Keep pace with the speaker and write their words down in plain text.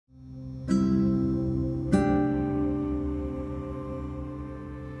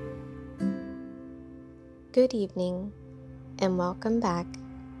Good evening, and welcome back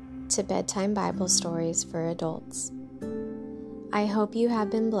to Bedtime Bible Stories for Adults. I hope you have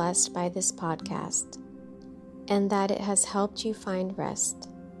been blessed by this podcast and that it has helped you find rest.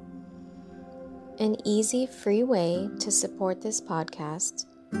 An easy, free way to support this podcast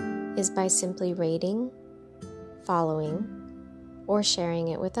is by simply rating, following, or sharing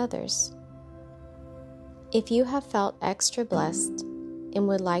it with others. If you have felt extra blessed and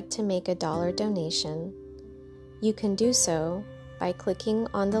would like to make a $1 donation, you can do so by clicking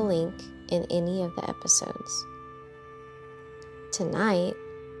on the link in any of the episodes. Tonight,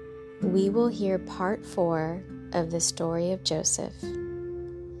 we will hear part 4 of the story of Joseph.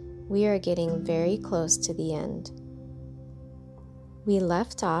 We are getting very close to the end. We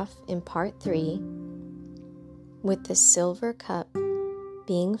left off in part 3 with the silver cup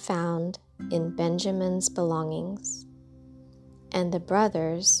being found in Benjamin's belongings and the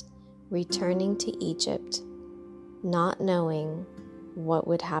brothers returning to Egypt, not knowing what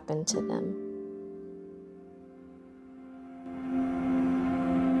would happen to them.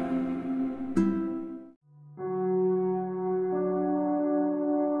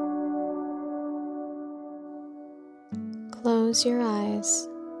 Close your eyes.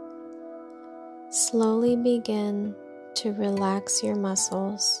 Slowly begin to relax your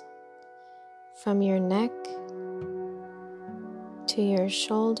muscles from your neck to your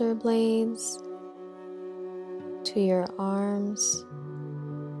shoulder blades, to your arms,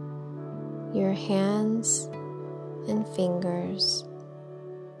 your hands and fingers,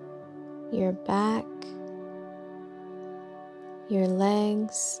 your back, your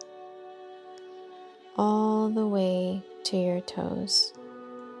legs, all the way to your toes.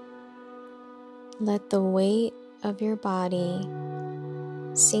 Let the weight of your body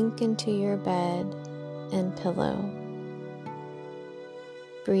sink into your bed and pillow.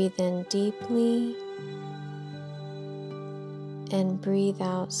 Breathe in deeply and breathe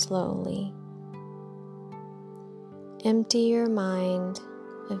out slowly. Empty your mind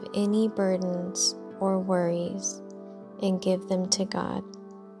of any burdens or worries and give them to God.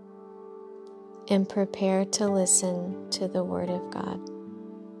 And prepare to listen to the Word of God.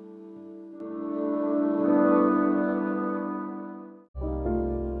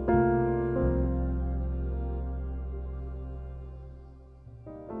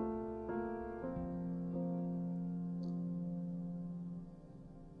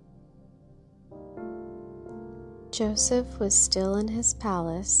 Joseph was still in his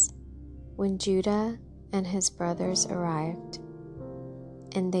palace when Judah and his brothers arrived,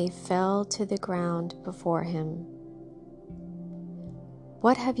 and they fell to the ground before him.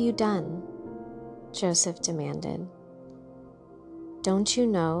 "What have you done?" Joseph demanded. "Don't you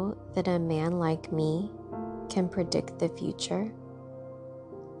know that a man like me can predict the future?"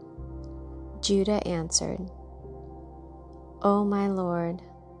 Judah answered, "Oh, my Lord,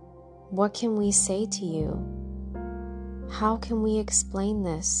 what can we say to you? How can we explain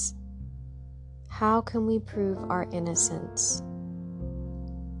this? How can we prove our innocence?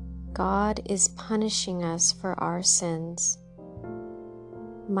 God is punishing us for our sins.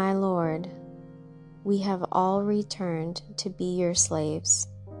 My Lord, we have all returned to be your slaves,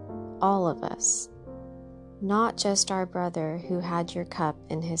 all of us, not just our brother who had your cup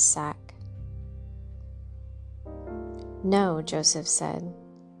in his sack." "No," Joseph said,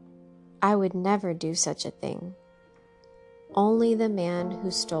 "I would never do such a thing. Only the man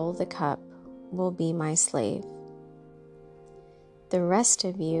who stole the cup will be my slave. The rest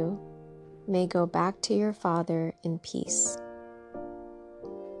of you may go back to your father in peace."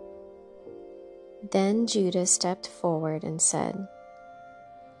 Then Judah stepped forward and said,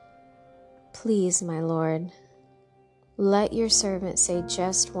 "Please, my Lord, let your servant say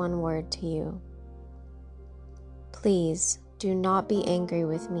just one word to you. Please do not be angry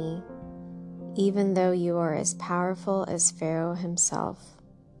with me, even though you are as powerful as Pharaoh himself.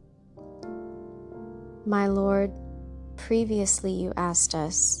 My Lord, previously you asked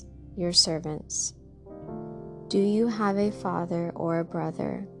us, your servants, 'Do you have a father or a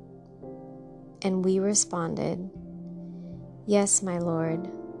brother?' And we responded, 'Yes, my Lord,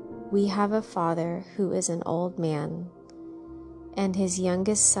 we have a father who is an old man, and his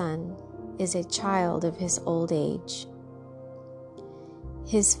youngest son is a child of his old age.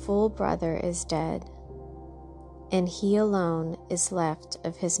 His full brother is dead, and he alone is left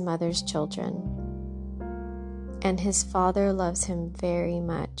of his mother's children, and his father loves him very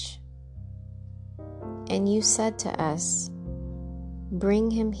much. And you said to us,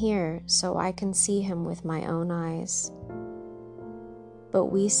 "Bring him here so I can see him with my own eyes." But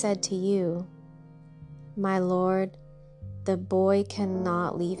we said to you, "My Lord, the boy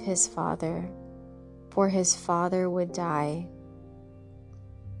cannot leave his father, for his father would die.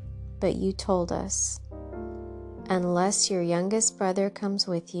 But you told us, unless your youngest brother comes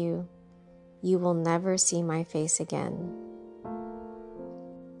with you, you will never see my face again.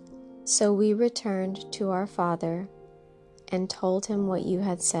 So we returned to our father and told him what you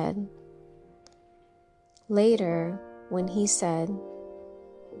had said. Later, when he said,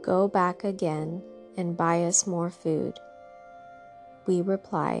 "Go back again and buy us more food," we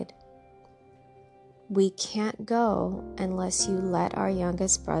replied, "We can't go unless you let our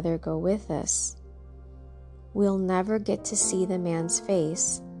youngest brother go with us. We'll never get to see the man's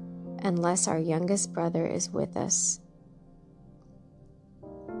face unless our youngest brother is with us."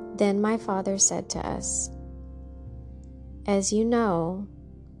 Then my father said to us, "As you know,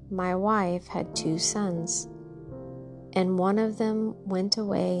 my wife had 2 sons, and one of them went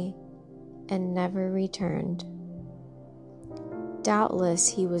away and never returned. Doubtless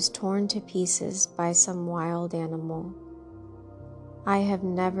he was torn to pieces by some wild animal. I have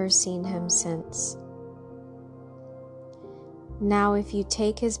never seen him since. Now if you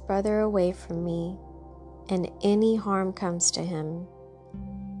take his brother away from me, and any harm comes to him,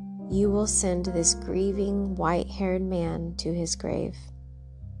 you will send this grieving white-haired man to his grave.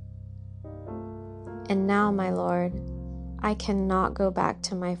 And now, my Lord, I cannot go back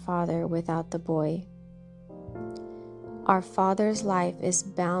to my father without the boy. Our father's life is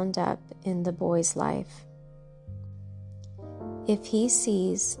bound up in the boy's life. If he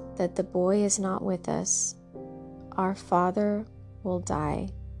sees that the boy is not with us, our father will die.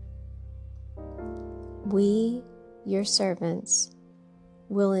 We, your servants,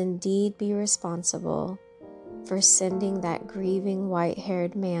 will indeed be responsible for sending that grieving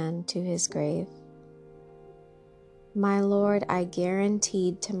white-haired man to his grave. My Lord, I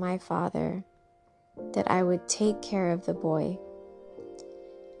guaranteed to my father that I would take care of the boy.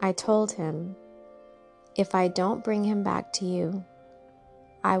 I told him, if I don't bring him back to you,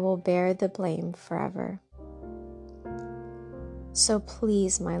 I will bear the blame forever. So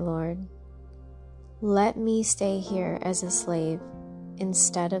please, my Lord, let me stay here as a slave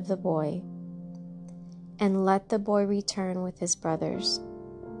instead of the boy, and let the boy return with his brothers.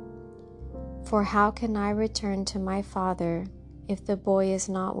 For how can I return to my father if the boy is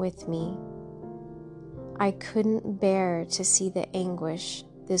not with me? I couldn't bear to see the anguish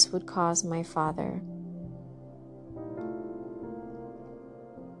this would cause my father."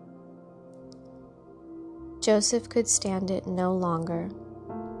 Joseph could stand it no longer.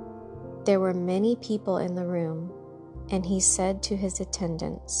 There were many people in the room, and he said to his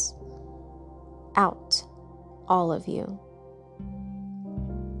attendants, "Out, all of you."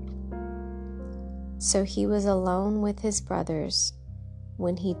 So he was alone with his brothers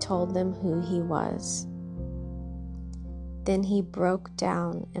when he told them who he was. Then he broke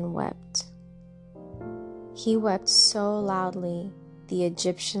down and wept. He wept so loudly the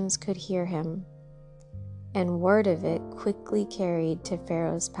Egyptians could hear him, and word of it quickly carried to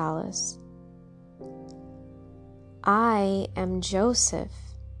Pharaoh's palace. "I am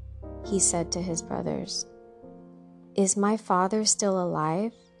Joseph," he said to his brothers. "Is my father still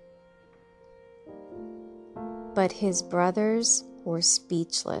alive?" But his brothers were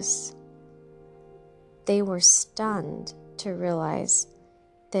speechless. They were stunned to realize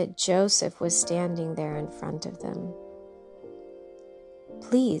that Joseph was standing there in front of them.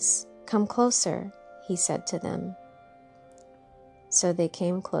 "Please, come closer," he said to them. So they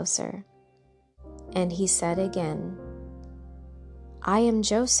came closer, and he said again, "I am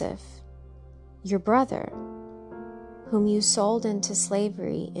Joseph, your brother, whom you sold into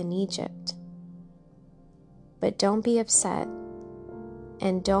slavery in Egypt. But don't be upset,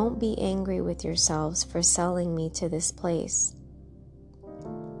 and don't be angry with yourselves for selling me to this place.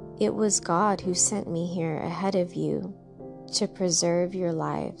 It was God who sent me here ahead of you to preserve your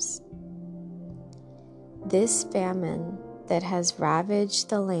lives. This famine that has ravaged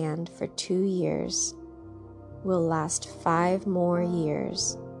the land for 2 years will last 5 more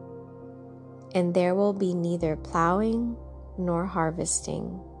years, and there will be neither plowing nor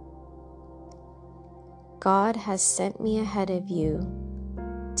harvesting. God has sent me ahead of you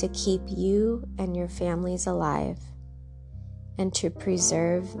to keep you and your families alive and to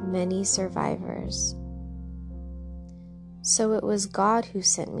preserve many survivors. So it was God who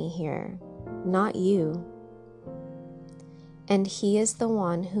sent me here, not you. And he is the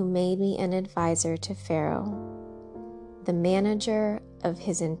one who made me an advisor to Pharaoh, the manager of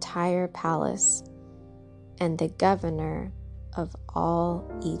his entire palace, and the governor of all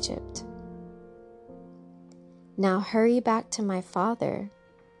Egypt. Now hurry back to my father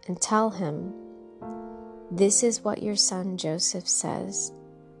and tell him, this is what your son Joseph says.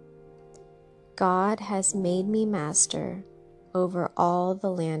 God has made me master over all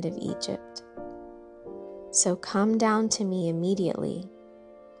the land of Egypt. So come down to me immediately.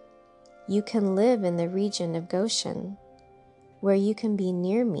 You can live in the region of Goshen, where you can be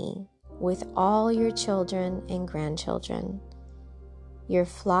near me with all your children and grandchildren, your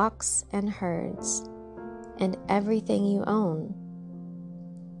flocks and herds, and everything you own.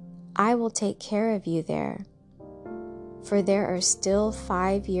 I will take care of you there, for there are still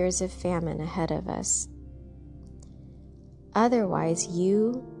 5 years of famine ahead of us. Otherwise,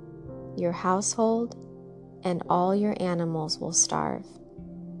 you, your household, and all your animals will starve.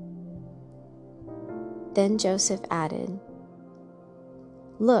 Then Joseph added,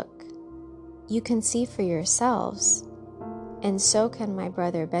 Look, you can see for yourselves, and so can my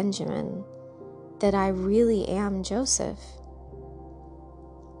brother Benjamin, that I really am Joseph.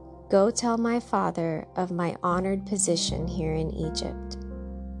 Go tell my father of my honored position here in Egypt.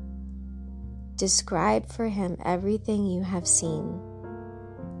 Describe for him everything you have seen,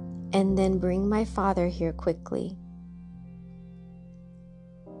 and then bring my father here quickly.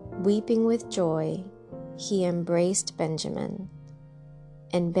 Weeping with joy, he embraced Benjamin,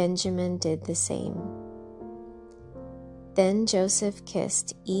 and Benjamin did the same. Then Joseph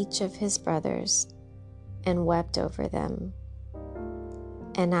kissed each of his brothers and wept over them.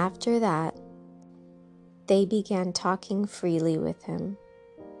 And after that, they began talking freely with him.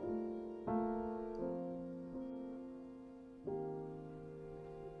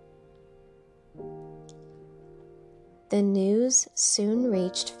 The news soon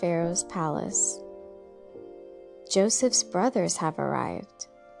reached Pharaoh's palace. Joseph's brothers have arrived.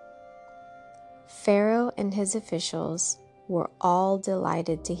 Pharaoh and his officials were all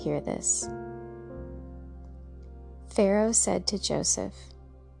delighted to hear this. Pharaoh said to Joseph,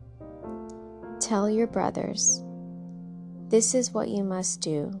 Tell your brothers, this is what you must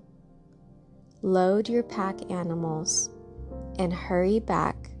do. Load your pack animals and hurry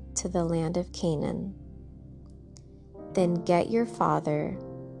back to the land of Canaan. Then get your father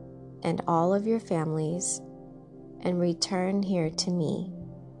and all of your families and return here to me.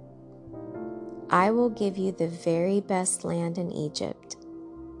 I will give you the very best land in Egypt,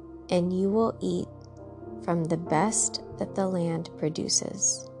 and you will eat from the best that the land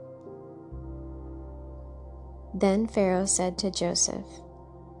produces. Then Pharaoh said to Joseph,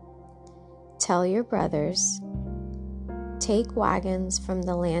 Tell your brothers, take wagons from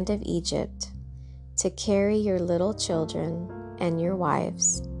the land of Egypt to carry your little children and your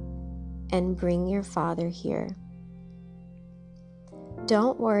wives, and bring your father here.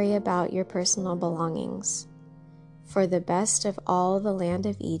 Don't worry about your personal belongings, for the best of all the land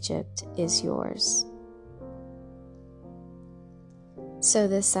of Egypt is yours. So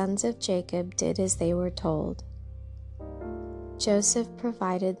the sons of Jacob did as they were told. Joseph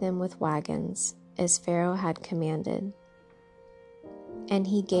provided them with wagons, as Pharaoh had commanded, and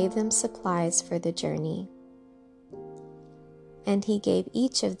he gave them supplies for the journey. And he gave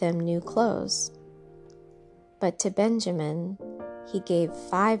each of them new clothes. But to Benjamin he gave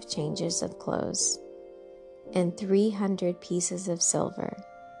 5 changes of clothes and 300 pieces of silver.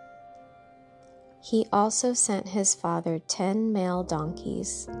 He also sent his father 10 male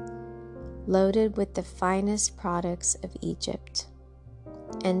donkeys, loaded with the finest products of Egypt,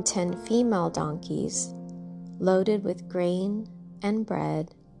 and 10 female donkeys, loaded with grain and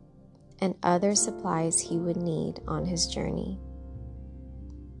bread and other supplies he would need on his journey.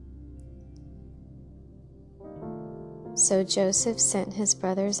 So Joseph sent his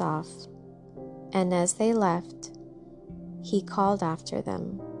brothers off, and as they left, he called after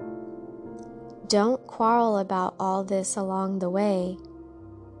them, Don't quarrel about all this along the way.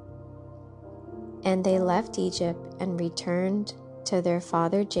 And they left Egypt and returned to their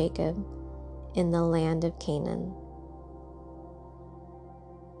father Jacob in the land of Canaan.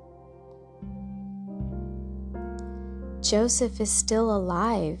 Joseph is still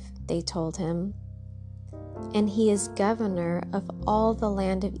alive, they told him, and he is governor of all the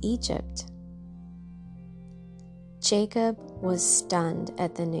land of Egypt. Jacob was stunned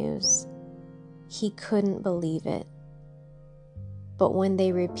at the news. He couldn't believe it. But when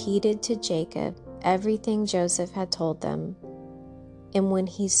they repeated to Jacob everything Joseph had told them, and when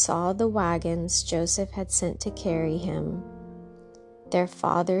he saw the wagons Joseph had sent to carry him, their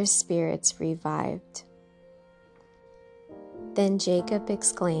father's spirits revived. Then Jacob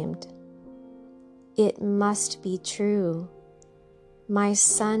exclaimed, It must be true. My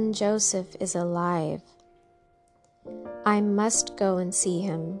son Joseph is alive. I must go and see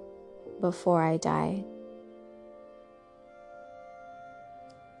him before I die.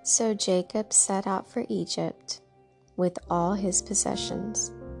 So Jacob set out for Egypt with all his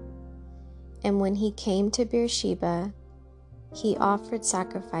possessions. And when he came to Beersheba, he offered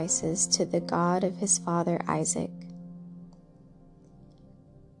sacrifices to the God of his father Isaac.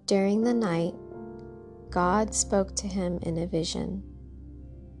 During the night, God spoke to him in a vision.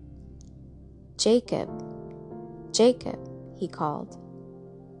 "Jacob, Jacob," he called.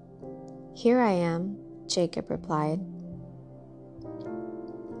 "Here I am," Jacob replied.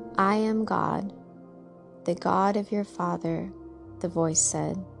 "I am God, the God of your father," the voice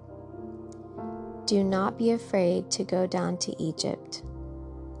said. "Do not be afraid to go down to Egypt,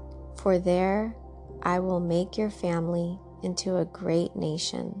 for there I will make your family into a great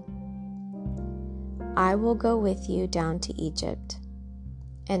nation. I will go with you down to Egypt,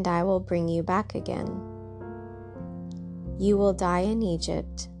 and I will bring you back again. You will die in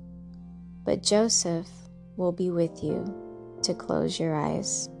Egypt, but Joseph will be with you to close your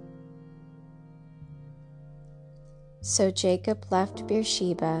eyes." So Jacob left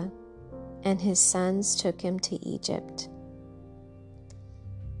Beersheba, and his sons took him to Egypt.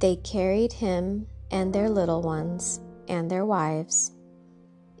 They carried him and their little ones and their wives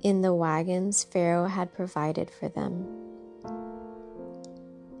in the wagons Pharaoh had provided for them.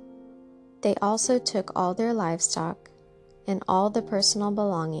 They also took all their livestock and all the personal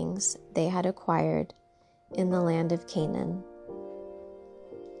belongings they had acquired in the land of Canaan.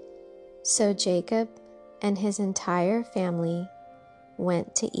 So Jacob and his entire family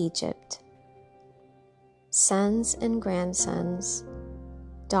went to Egypt. Sons and grandsons,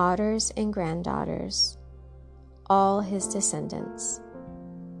 daughters and granddaughters, all his descendants.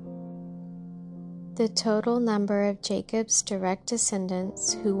 The total number of Jacob's direct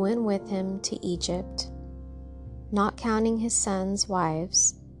descendants who went with him to Egypt, not counting his sons'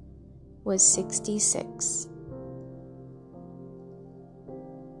 wives, was 66.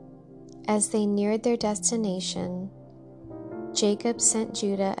 As they neared their destination, Jacob sent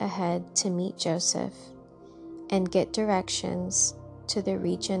Judah ahead to meet Joseph and get directions to the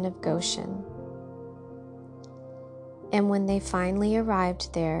region of Goshen. And when they finally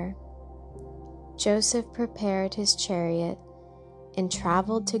arrived there, Joseph prepared his chariot and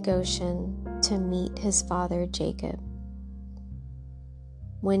traveled to Goshen to meet his father Jacob.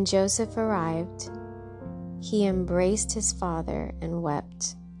 When Joseph arrived, he embraced his father and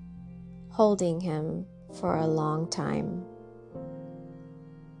wept, holding him for a long time.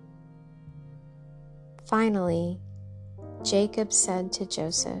 Finally, Jacob said to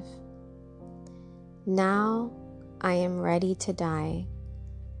Joseph, "Now I am ready to die,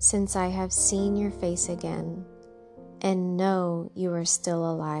 since I have seen your face again and know you are still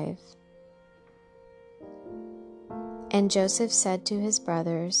alive." And Joseph said to his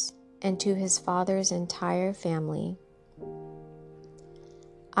brothers and to his father's entire family,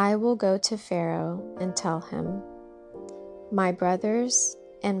 "I will go to Pharaoh and tell him, 'My brothers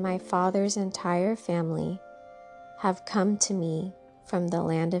and my father's entire family have come to me from the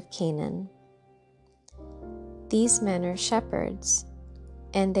land of Canaan. These men are shepherds,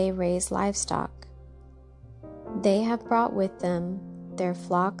 and they raise livestock. They have brought with them their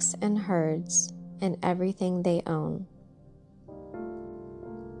flocks and herds and everything they own."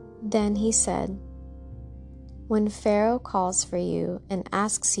 Then he said, "When Pharaoh calls for you and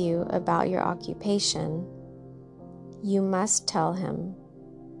asks you about your occupation, you must tell him,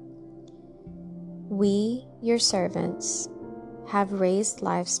 'We, your servants, have raised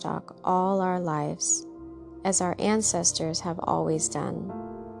livestock all our lives, as our ancestors have always done.'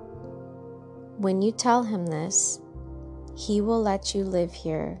 When you tell him this, he will let you live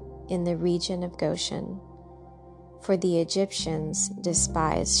here in the region of Goshen, for the Egyptians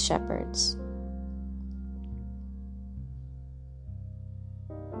despise shepherds."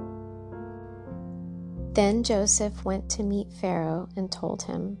 Then Joseph went to meet Pharaoh and told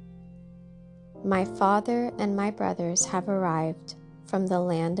him, "My father and my brothers have arrived from the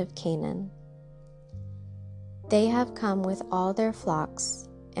land of Canaan. They have come with all their flocks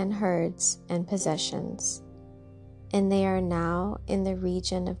and herds and possessions, and they are now in the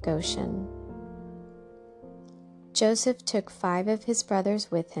region of Goshen." Joseph took 5 of his brothers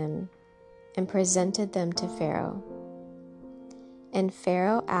with him and presented them to Pharaoh. And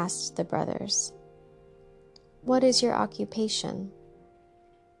Pharaoh asked the brothers, "What is your occupation?"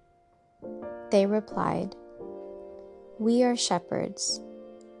 They replied, "We are shepherds,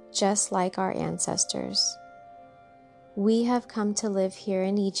 just like our ancestors. We have come to live here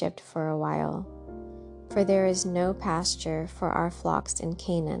in Egypt for a while, for there is no pasture for our flocks in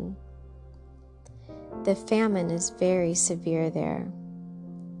Canaan. The famine is very severe there.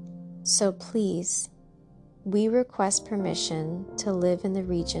 So please, we request permission to live in the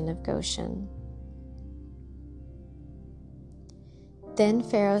region of Goshen." Then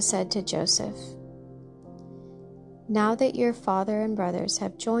Pharaoh said to Joseph, "Now that your father and brothers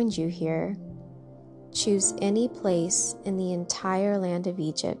have joined you here, choose any place in the entire land of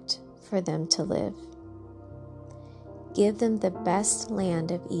Egypt for them to live. Give them the best land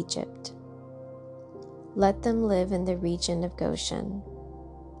of Egypt. Let them live in the region of Goshen.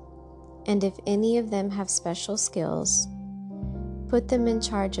 And if any of them have special skills, put them in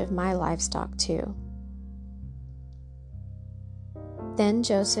charge of my livestock too." Then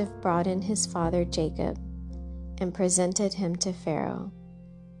Joseph brought in his father Jacob and presented him to Pharaoh.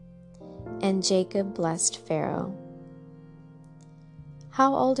 And Jacob blessed Pharaoh.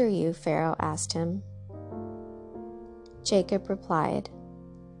 "How old are you?" Pharaoh asked him. Jacob replied,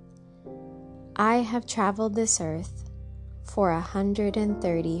 "I have traveled this earth for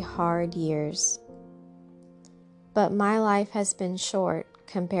 130 hard years, but my life has been short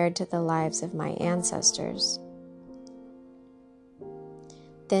compared to the lives of my ancestors."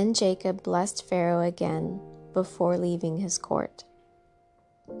 Then Jacob blessed Pharaoh again before leaving his court.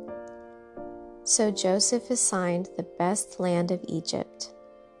 So Joseph assigned the best land of Egypt,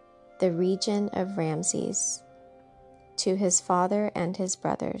 the region of Ramses, to his father and his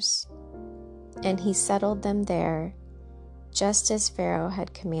brothers, and he settled them there, just as Pharaoh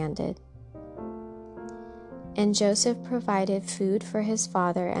had commanded. And Joseph provided food for his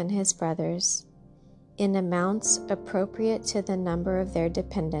father and his brothers in amounts appropriate to the number of their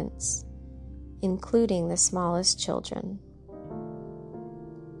dependents, including the smallest children.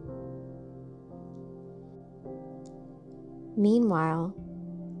 Meanwhile,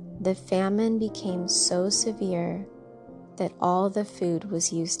 the famine became so severe that all the food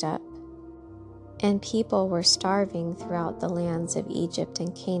was used up, and people were starving throughout the lands of Egypt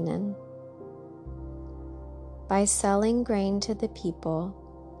and Canaan. By selling grain to the people,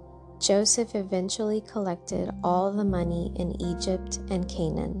 Joseph eventually collected all the money in Egypt and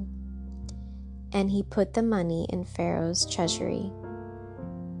Canaan, and he put the money in Pharaoh's treasury.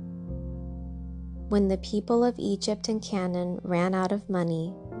 When the people of Egypt and Canaan ran out of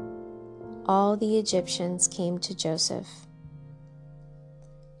money, all the Egyptians came to Joseph.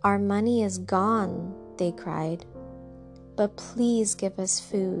 "Our money is gone," they cried, "but please give us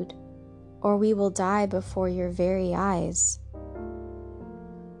food, or we will die before your very eyes."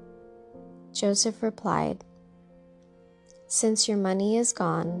 Joseph replied, "Since your money is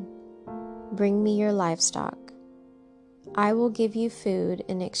gone, bring me your livestock. I will give you food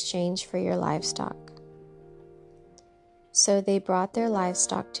in exchange for your livestock." So they brought their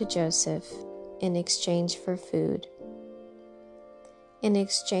livestock to Joseph in exchange for food. In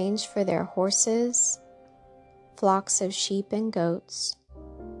exchange for their horses, flocks of sheep and goats,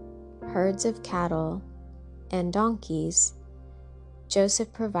 herds of cattle, and donkeys,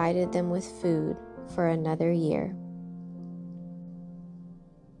 Joseph provided them with food for another year.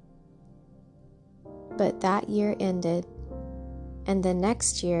 But that year ended, and the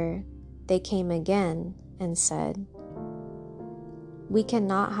next year they came again and said, "We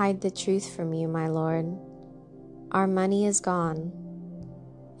cannot hide the truth from you, my lord. Our money is gone,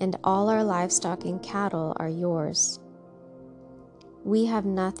 and all our livestock and cattle are yours. We have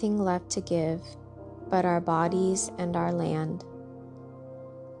nothing left to give but our bodies and our land.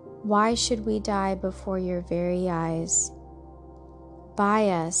 Why should we die before your very eyes? Buy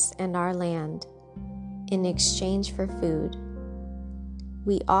us and our land in exchange for food.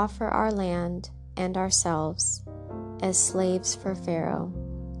 We offer our land and ourselves as slaves for Pharaoh.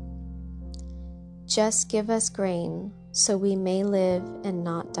 Just give us grain so we may live and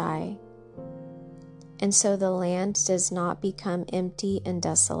not die, and so the land does not become empty and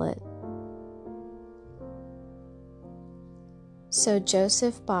desolate." So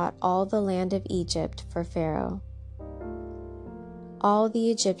Joseph bought all the land of Egypt for Pharaoh. All the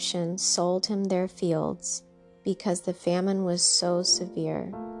Egyptians sold him their fields because the famine was so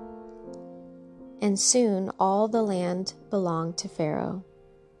severe. And soon all the land belonged to Pharaoh.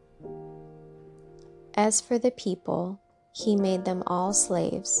 As for the people, he made them all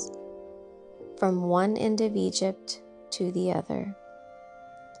slaves, from one end of Egypt to the other.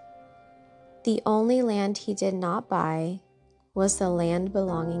 The only land he did not buy was the land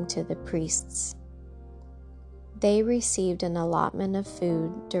belonging to the priests. They received an allotment of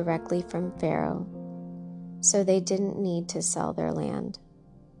food directly from Pharaoh, so they didn't need to sell their land.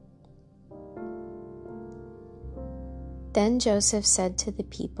 Then Joseph said to the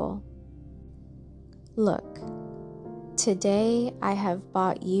people, "Look, today I have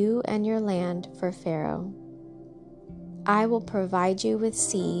bought you and your land for Pharaoh. I will provide you with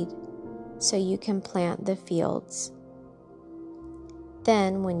seed so you can plant the fields.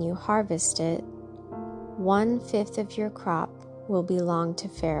 Then when you harvest it, 1/5 of your crop will belong to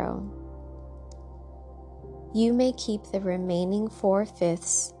Pharaoh. You may keep the remaining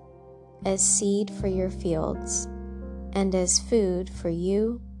 4/5 as seed for your fields and as food for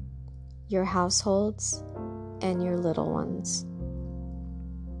you, your households, and your little ones.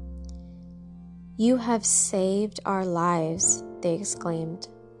 You have saved our lives, they exclaimed.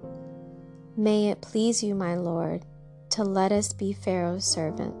 May it please you, my lord, to let us be Pharaoh's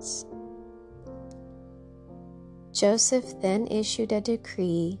servants. Joseph then issued a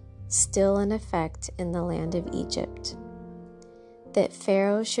decree still in effect in the land of Egypt, that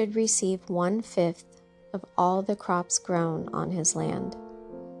Pharaoh should receive 1/5 of all the crops grown on his land.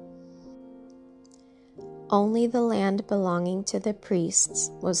 Only the land belonging to the priests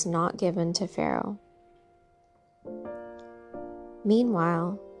was not given to Pharaoh.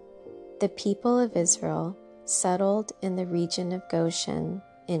 Meanwhile, the people of Israel settled in the region of Goshen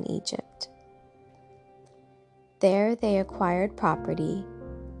in Egypt. There they acquired property,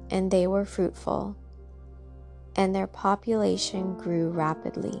 and they were fruitful, and their population grew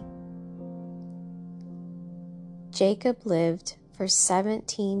rapidly. Jacob lived for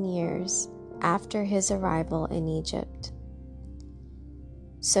 17 years after his arrival in Egypt.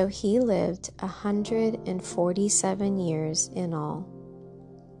 So he lived 147 years in all.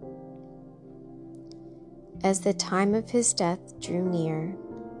 As the time of his death drew near,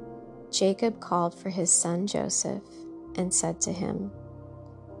 Jacob called for his son Joseph and said to him,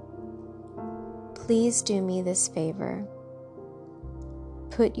 "Please do me this favor.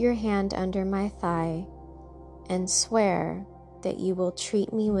 Put your hand under my thigh and swear that you will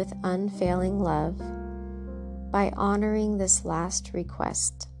treat me with unfailing love by honoring this last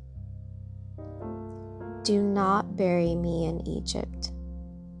request. Do not bury me in Egypt.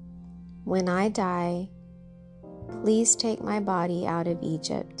 When I die, please take my body out of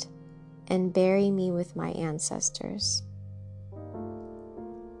Egypt and bury me with my ancestors."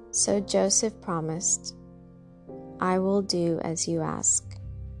 So Joseph promised, "I will do as you ask."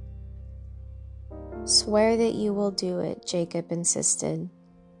 "Swear that you will do it," Jacob insisted.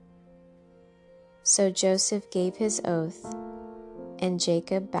 So Joseph gave his oath, and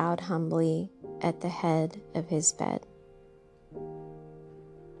Jacob bowed humbly at the head of his bed.